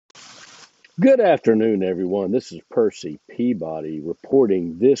Good afternoon, everyone. This is Percy Peabody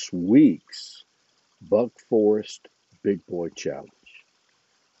reporting this week's Buck Forest Big Boy Challenge.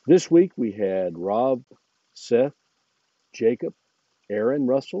 This week we had Rob, Seth, Jacob, Aaron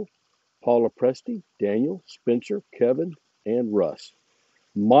Russell, Paula Presti, Daniel, Spencer, Kevin, and Russ.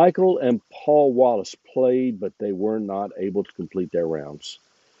 Michael and Paul Wallace played, but they were not able to complete their rounds.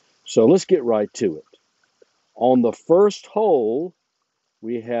 So let's get right to it. On the first hole,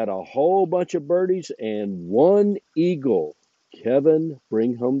 we had a whole bunch of birdies and one eagle. Kevin,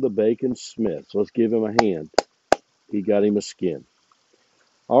 bring home the bacon Smith. So let's give him a hand. He got him a skin.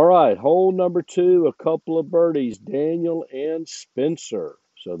 All right, hole number 2, a couple of birdies, Daniel and Spencer.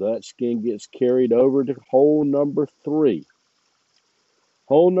 So that skin gets carried over to hole number 3.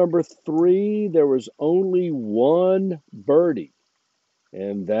 Hole number 3, there was only one birdie,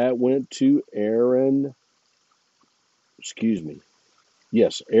 and that went to Aaron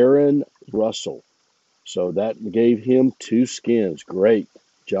Russell. So that gave him 2 skins. Great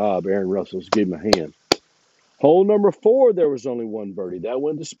job, Aaron Russell. Let's give him a hand. Hole number 4, there was only one birdie. That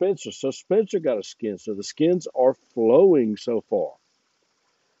went to Spencer. So Spencer got a skin. So the skins are flowing so far.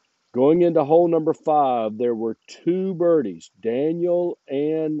 Going into hole number 5, there were 2 birdies, Daniel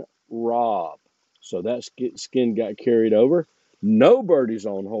and Rob. So that skin got carried over. No birdies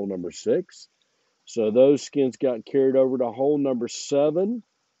on hole number 6. So those skins got carried over to hole number 7,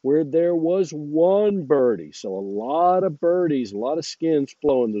 where there was one birdie. So a lot of birdies, a lot of skins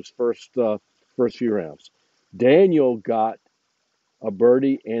flowing those first few rounds. Daniel got a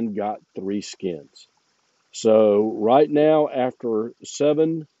birdie and got 3 skins. So right now, after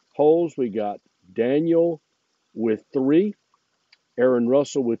 7 holes, we got Daniel with 3, Aaron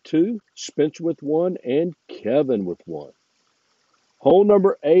Russell with 2, Spencer with 1, and Kevin with 1. Hole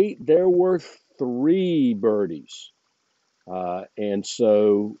number 8, there were 3 birdies. And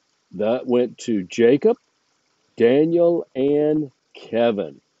so that went to Jacob, Daniel, and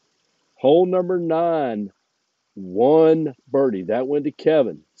Kevin. Hole number 9, 1 birdie. That went to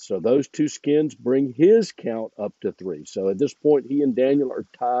Kevin. So those 2 skins bring his count up to 3. So at this point, he and Daniel are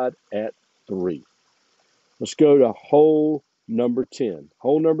tied at 3. Let's go to hole number 10.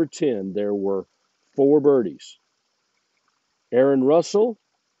 Hole number 10, there were 4 birdies. Aaron Russell,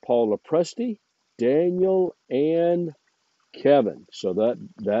 Paula Presti, Daniel, and Kevin. So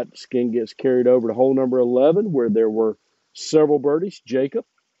that skin gets carried over to hole number 11, where there were several birdies. Jacob,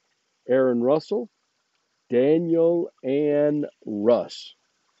 Aaron Russell, Daniel, and Russ.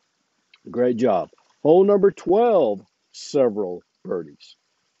 Great job. Hole number 12, several birdies.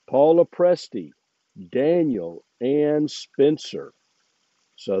 Paula Presti, Daniel, and Spencer.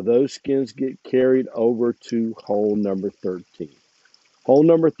 So those skins get carried over to hole number 13. Hole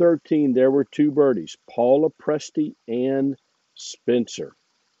number 13, there were 2 birdies, Paula Presti and Spencer.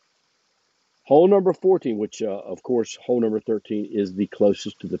 Hole number 14, which, of course, hole number 13 is the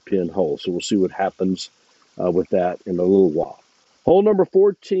closest to the pin hole. So we'll see what happens with that in a little while. Hole number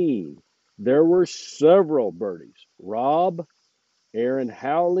 14, there were several birdies. Rob, Aaron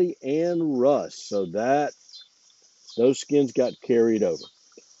Howley, and Russ. So those skins got carried over.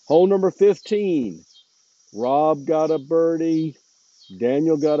 Hole number 15, Rob got a birdie,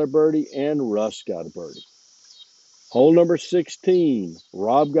 Daniel got a birdie, and Russ got a birdie. Hole number 16,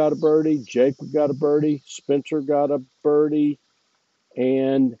 Rob got a birdie, Jacob got a birdie, Spencer got a birdie,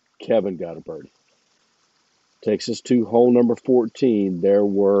 and Kevin got a birdie. Takes us to hole number 14. There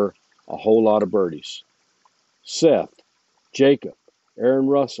were a whole lot of birdies. Seth, Jacob, Aaron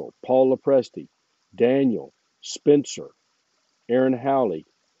Russell, Paula Presti, Daniel, Spencer, Aaron Howley,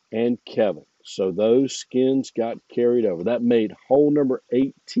 and Kevin. So those skins got carried over. That made hole number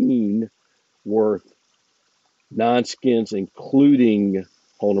 18 worth 9 skins, including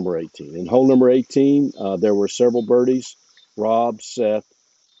hole number 18. In hole number 18, there were several birdies. Rob, Seth,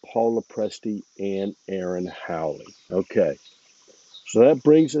 Paula Presti, and Aaron Howley. Okay, so that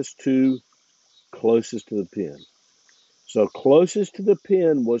brings us to closest to the pin. So closest to the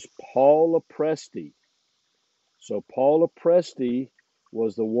pin was Paula Presti. So Paula Presti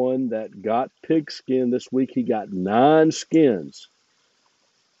was the one that got pigskin this week. He got 9 skins.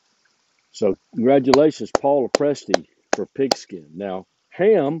 So congratulations, Paula Presti, for pigskin. Now,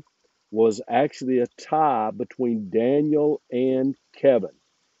 ham was actually a tie between Daniel and Kevin.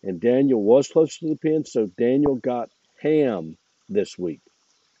 And Daniel was close to the pin, so Daniel got ham this week.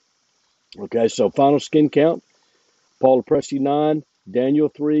 Okay, so final skin count. Paula Presti 9, Daniel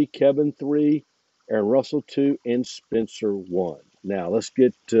 3, Kevin 3, Aaron Russell 2, and Spencer 1. Now, let's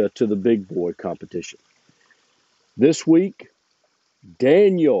get to the big boy competition. This week,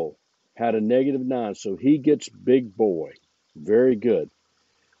 Daniel had a -9, so he gets big boy. Very good.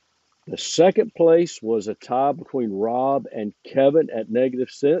 The second place was a tie between Rob and Kevin at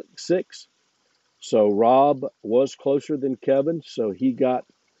 -6. So Rob was closer than Kevin, so he got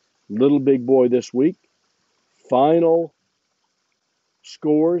Little Big Boy this week. Final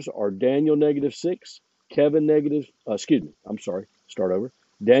scores are Daniel -6, Kevin I'm sorry, start over.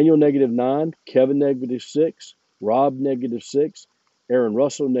 Daniel -9, Kevin -6, Rob -6, Aaron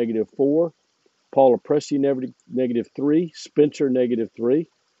Russell -4, Paula Pressey -3, Spencer -3,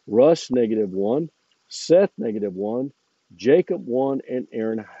 Russ -1, Seth -1, Jacob 1, and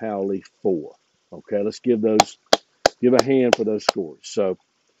Aaron Howley 4. Okay, let's give a hand for those scores. So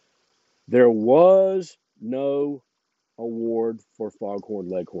there was no award for Foghorn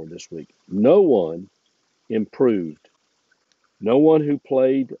Leghorn this week. No one improved. No one who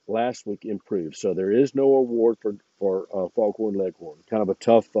played last week improved. So there is no award for Foghorn Leghorn. Kind of a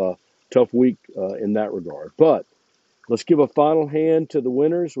tough week in that regard. But let's give a final hand to the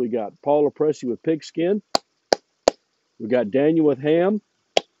winners. We got Paula Pressey with pigskin. We got Daniel with ham.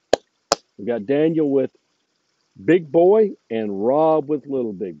 We got Daniel with big boy and Rob with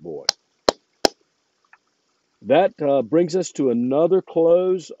little big boy. That brings us to another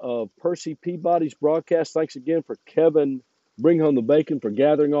close of Percy Peabody's broadcast. Thanks again for Kevin Bring Home the Bacon for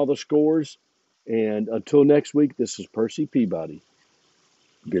gathering all the scores. And until next week, this is Percy Peabody.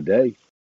 Good day.